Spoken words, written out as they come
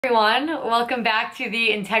Everyone, welcome back to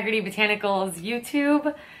the Integrity Botanicals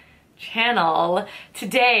YouTube channel.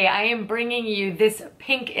 Today I am bringing you this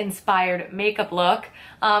pink inspired makeup look.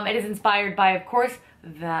 It is inspired by, of course,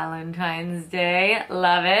 Valentine's Day.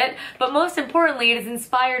 Love it. But most importantly, it is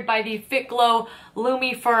inspired by the FITGLOW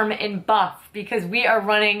LUMI Firm in Buff, because we are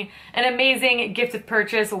running an amazing gift of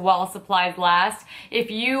purchase while supplies last. If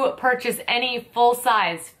you purchase any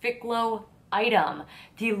full-size FITGLOW item,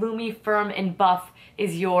 the LUMI Firm in Buff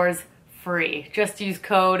is yours free. Just use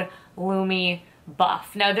code LUMI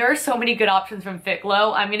Buff. Now, there are so many good options from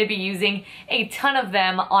FITGLOW. I'm going to be using a ton of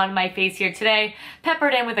them on my face here today,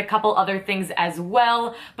 peppered in with a couple other things as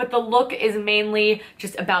well, but the look is mainly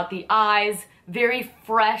just about the eyes, very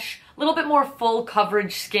fresh, a little bit more full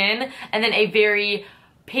coverage skin, and then a very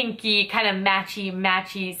pinky, kind of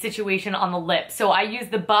matchy situation on the lips. So I use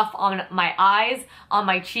the buff on my eyes, on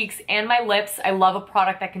my cheeks, and my lips. I love a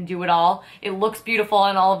product that can do it all. It looks beautiful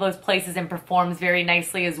in all of those places and performs very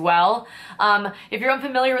nicely as well. If you're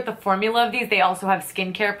unfamiliar with the formula of these, they also have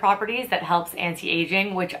skincare properties that helps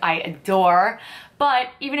anti-aging, which I adore. But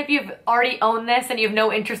even if you've already owned this and you have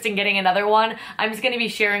no interest in getting another one, I'm just going to be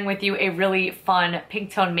sharing with you a really fun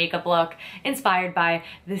pink tone makeup look inspired by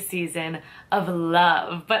the season of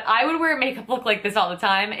love. But I would wear a makeup look like this all the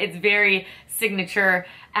time. It's very signature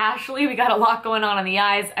Ashley. We got a lot going on the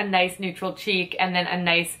eyes, a nice neutral cheek, and then a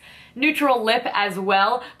nice neutral lip as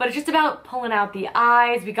well, but it's just about pulling out the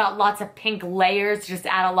eyes. We got lots of pink layers to just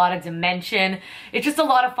add a lot of dimension. It's just a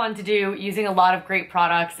lot of fun to do using a lot of great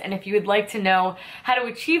products, and if you would like to know how to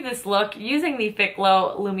achieve this look using the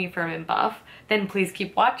FITGLOW LUMI Firm in Buff, then please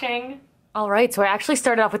keep watching. Alright, so I actually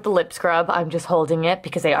started off with the lip scrub. I'm just holding it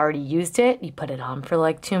because I already used it. You put it on for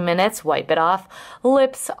like 2 minutes, wipe it off.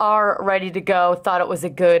 Lips are ready to go. Thought it was a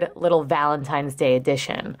good little Valentine's Day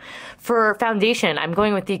addition. For foundation, I'm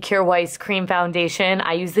going with the Kjaer Weis Cream Foundation.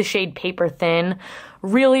 I use the shade Paper Thin.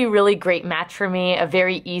 Really great match for me. A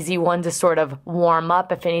very easy one to sort of warm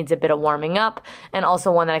up if it needs a bit of warming up, and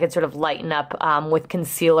also one that I could sort of lighten up with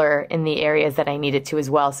concealer in the areas that I need it to as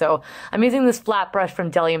well. So I'm using this flat brush from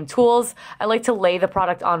Delium Tools. I like to lay the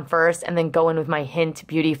product on first and then go in with my Hint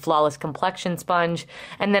Beauty Flawless Complexion Sponge,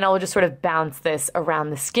 and then I will just sort of bounce this around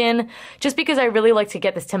the skin, just because I really like to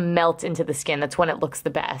get this to melt into the skin. That's when it looks the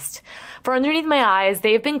best. For underneath my eyes,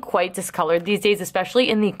 they've been quite discolored these days, especially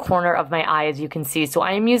in the corner of my eye, as you can see. So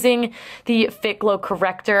I am using the FITGLOW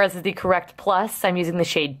Corrector. This is the Correct Plus. I'm using the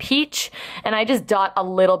shade Peach, and I just dot a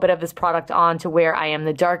little bit of this product on to where I am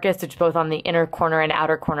the darkest, which is both on the inner corner and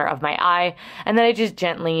outer corner of my eye, and then I just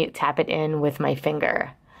gently tap it in with my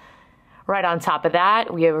finger. Right on top of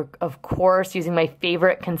that, we are, of course, using my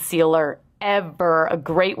favorite concealer ever, a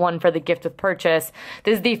great one for the gift of purchase.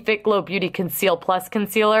 This is the FITGLOW Beauty Conceal Plus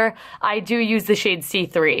Concealer. I do use the shade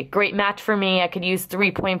C3. Great match for me. I could use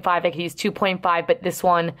 3.5, I could use 2.5, but this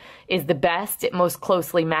one is the best. It most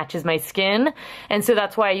closely matches my skin, and so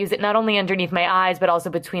that's why I use it not only underneath my eyes, but also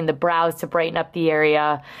between the brows to brighten up the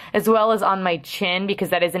area, as well as on my chin, because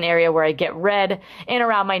that is an area where I get red, and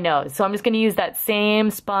around my nose. So I'm just going to use that same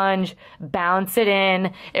sponge, bounce it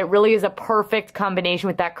in. It really is a perfect combination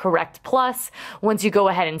with that Correct Plus. Once you go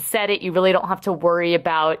ahead and set it, you really don't have to worry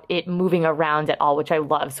about it moving around at all, which I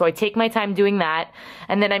love. So I take my time doing that,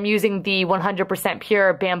 and then I'm using the 100%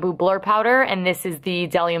 pure bamboo blur powder, and this is the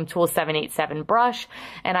Delium Tools 787 brush,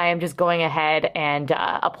 and I am just going ahead and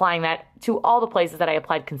applying that to all the places that I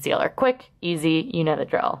applied concealer. Quick, easy, you know the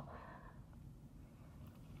drill.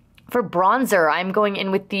 For bronzer, I'm going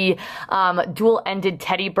in with the dual-ended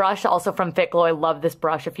teddy brush, also from FITGLOW. I love this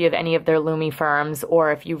brush if you have any of their LUMI firms,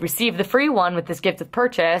 or if you receive the free one with this gift of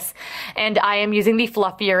purchase. And I am using the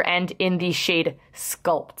fluffier end in the shade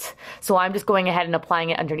Sculpt. So I'm just going ahead and applying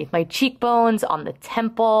it underneath my cheekbones, on the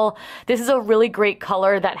temple. This is a really great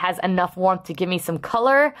color that has enough warmth to give me some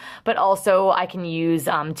color, but also I can use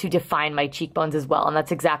to define my cheekbones as well, and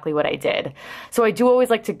that's exactly what I did. So I do always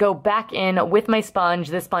like to go back in with my sponge.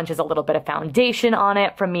 This sponge has a little bit of foundation on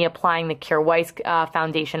it from me applying the Kjaer Weis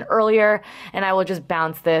foundation earlier, and I will just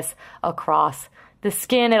bounce this across the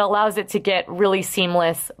skin. It allows it to get really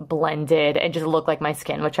seamless, blended, and just look like my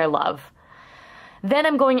skin, which I love. Then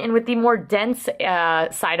I'm going in with the more dense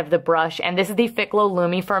side of the brush, and this is the FITGLOW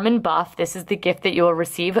LUMI Firm in Buff. This is the gift that you will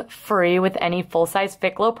receive free with any full-size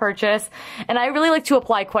FITGLOW purchase, and I really like to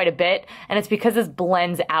apply quite a bit, and it's because this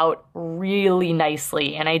blends out really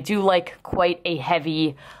nicely, and I do like quite a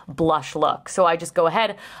heavy blush look. So I just go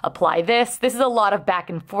ahead, apply this. This is a lot of back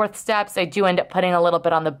and forth steps. I do end up putting a little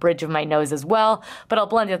bit on the bridge of my nose as well, but I'll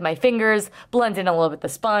blend it with my fingers, blend in a little bit with the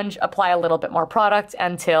sponge, apply a little bit more product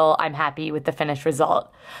until I'm happy with the finished result.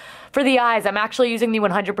 For the eyes, I'm actually using the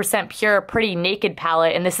 100% Pure Pretty Naked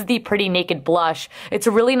palette, and this is the Pretty Naked Blush. It's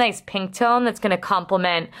a really nice pink tone that's going to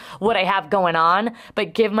complement what I have going on,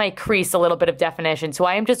 but give my crease a little bit of definition. So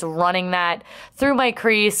I am just running that through my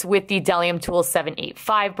crease with the Delium Tools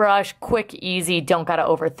 785 brush. Quick, easy, don't gotta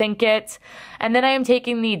overthink it. And then I am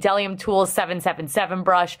taking the Delium Tools 777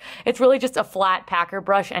 brush. It's really just a flat packer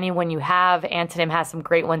brush, any one you have. Antonym has some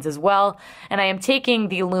great ones as well. And I am taking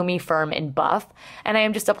the LUMI Firm in Buff, and I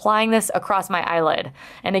am just applying this across my eyelid.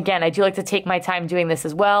 And again, I do like to take my time doing this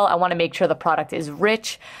as well. I wanna make sure the product is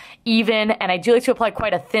rich, even, and I do like to apply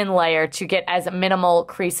quite a thin layer to get as minimal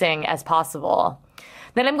creasing as possible.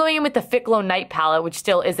 Then I'm going in with the FITGLOW Night palette, which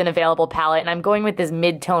still is an available palette, and I'm going with this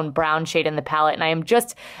mid-tone brown shade in the palette, and I am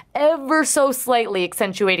just ever so slightly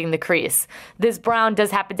accentuating the crease. This brown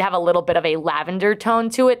does happen to have a little bit of a lavender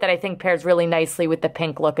tone to it that I think pairs really nicely with the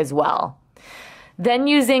pink look as well. Then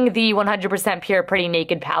using the 100% Pure Pretty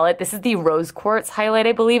Naked palette, this is the Rose Quartz highlight,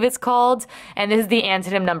 I believe it's called, and this is the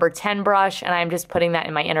Antonym number 10 brush, and I'm just putting that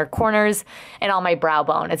in my inner corners and on my brow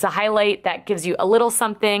bone. It's a highlight that gives you a little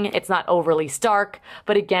something. It's not overly stark,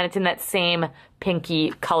 but again, it's in that same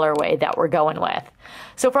pinky colorway that we're going with.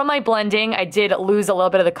 So from my blending, I did lose a little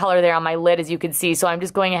bit of the color there on my lid, as you can see, so I'm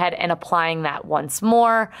just going ahead and applying that once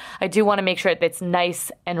more. I do want to make sure that it's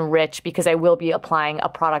nice and rich because I will be applying a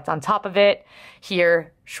product on top of it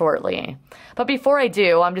here shortly. But before I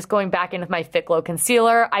do, I'm just going back in with my FITGLOW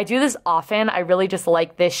concealer. I do this often. I really just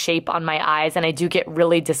like this shape on my eyes, and I do get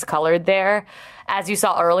really discolored there. As you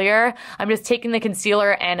saw earlier, I'm just taking the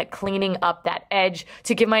concealer and cleaning up that edge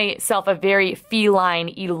to give myself a very feline,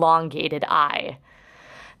 elongated eye.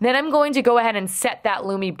 Then I'm going to go ahead and set that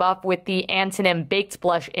LUMI Buff with the Antonym Baked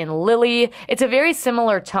Blush in Lily. It's a very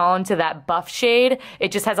similar tone to that buff shade.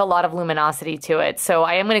 It just has a lot of luminosity to it. So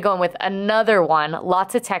I am going to go in with another one.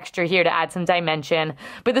 Lots of texture here to add some dimension.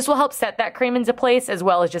 But this will help set that cream into place as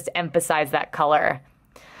well as just emphasize that color.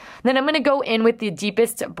 Then I'm going to go in with the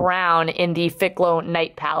deepest brown in the FITGLOW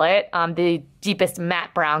Night palette, the deepest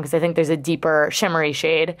matte brown, because I think there's a deeper shimmery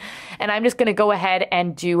shade. And I'm just going to go ahead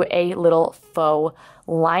and do a little faux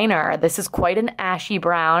liner. This is quite an ashy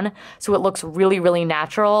brown, so it looks really, really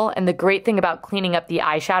natural. And the great thing about cleaning up the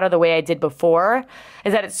eyeshadow the way I did before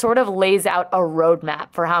is that it sort of lays out a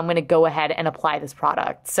roadmap for how I'm going to go ahead and apply this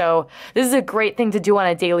product. So this is a great thing to do on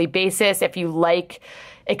a daily basis if you like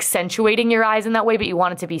accentuating your eyes in that way, but you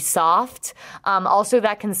want it to be soft. Also,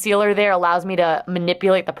 that concealer there allows me to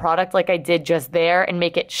manipulate the product like I did just there and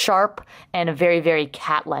make it sharp and very, very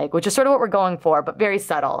cat-like, which is sort of what we're going for, but very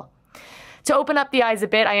subtle. To open up the eyes a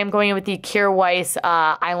bit, I am going in with the Kjaer Weis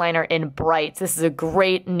eyeliner in Brights. This is a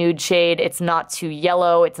great nude shade. It's not too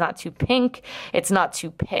yellow. It's not too pink. It's not too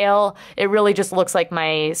pale. It really just looks like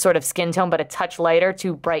my sort of skin tone, but a touch lighter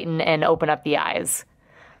to brighten and open up the eyes.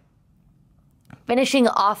 Finishing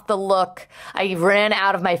off the look, I ran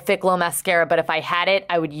out of my FITGLOW mascara, but if I had it,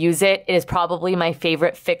 I would use it. It is probably my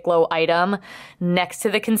favorite FITGLOW item next to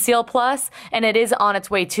the Conceal Plus, and it is on its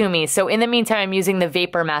way to me. So in the meantime, I'm using the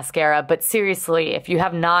Vapor Mascara, but seriously, if you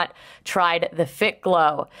have not tried the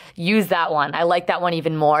FITGLOW, use that one. I like that one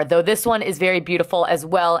even more, though this one is very beautiful as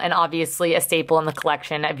well, and obviously a staple in the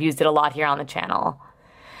collection. I've used it a lot here on the channel.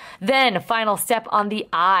 Then, final step on the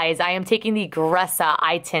eyes, I am taking the Gressa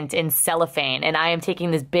Eye Tint in Cellophane, and I am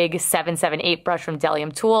taking this big 778 brush from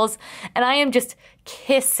Delium Tools, and I am just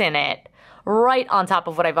kissing it right on top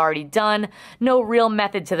of what I've already done. No real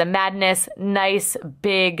method to the madness, nice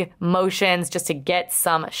big motions just to get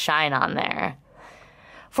some shine on there.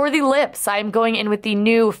 For the lips, I'm going in with the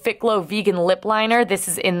new FITGLOW Vegan Lip Liner. This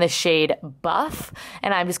is in the shade Buff,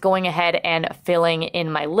 and I'm just going ahead and filling in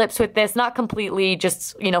my lips with this. Not completely,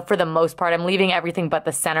 just, you know, for the most part. I'm leaving everything but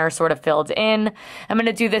the center sort of filled in. I'm going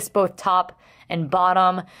to do this both top and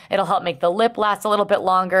bottom. It'll help make the lip last a little bit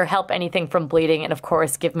longer, help anything from bleeding, and of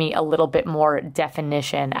course, give me a little bit more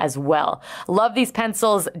definition as well. Love these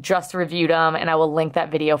pencils, just reviewed them, and I will link that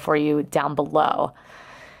video for you down below.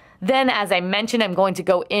 Then, as I mentioned, I'm going to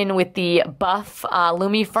go in with the Buff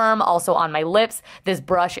LUMI Firm also on my lips. This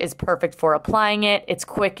brush is perfect for applying it. It's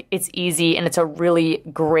quick, it's easy, and it's a really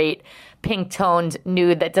great pink-toned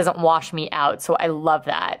nude that doesn't wash me out, so I love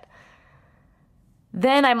that.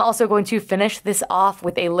 Then I'm also going to finish this off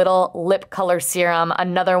with a little lip color serum,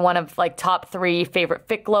 another one of like top 3 favorite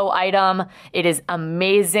FITGLOW item. It is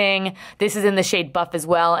amazing. This is in the shade Buff as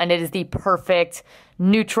well, and it is the perfect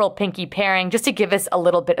neutral pinky pairing just to give us a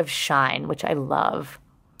little bit of shine, which I love.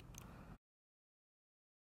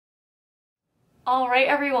 All right,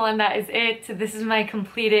 everyone, that is it. This is my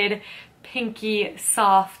completed pinky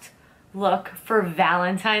soft look for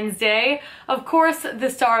Valentine's Day. Of course, the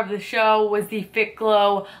star of the show was the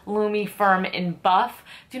FITGLOW LUMI Firm in Buff.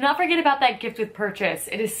 Do not forget about that gift with purchase.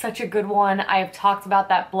 It is such a good one. I have talked about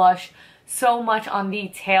that blush so much on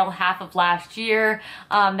the tail half of last year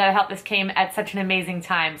that I thought this came at such an amazing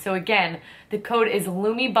time. So again, the code is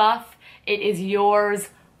LUMI Buff. It is yours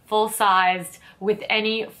full-sized with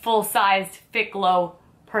any full-sized FITGLOW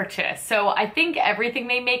purchase. So I think everything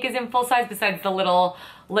they make is in full size besides the little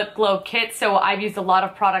lip glow kit. So I've used a lot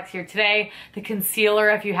of products here today. The concealer,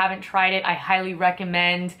 if you haven't tried it, I highly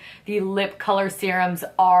recommend. The lip color serums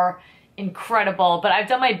are incredible, but I've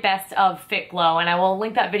done my best of FITGLOW, and I will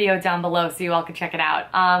link that video down below so you all can check it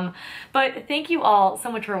out. But thank you all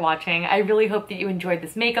so much for watching. I really hope that you enjoyed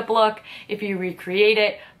this makeup look. If you recreate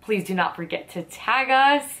it, please do not forget to tag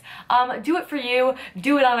us. Do it for you,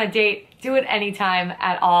 do it on a date, do it anytime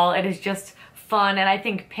at all. It is just fun, and I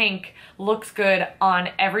think pink looks good on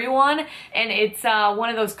everyone, and it's one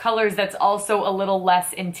of those colors that's also a little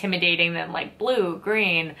less intimidating than like blue,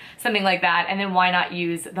 green, something like that. And then why not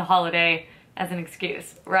use the holiday as an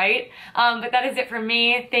excuse, right? But that is it for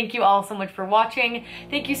me. Thank you all so much for watching.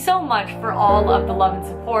 Thank you so much for all of the love and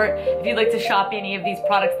support. If you'd like to shop any of these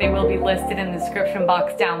products, they will be listed in the description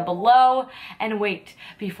box down below. And wait,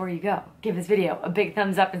 before you go, give this video a big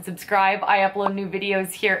thumbs up and subscribe. I upload new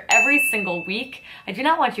videos here every single week. I do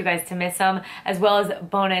not want you guys to miss them, as well as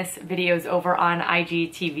bonus videos over on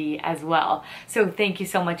IGTV as well. So thank you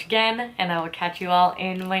so much again, and I will catch you all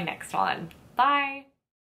in my next one. Bye.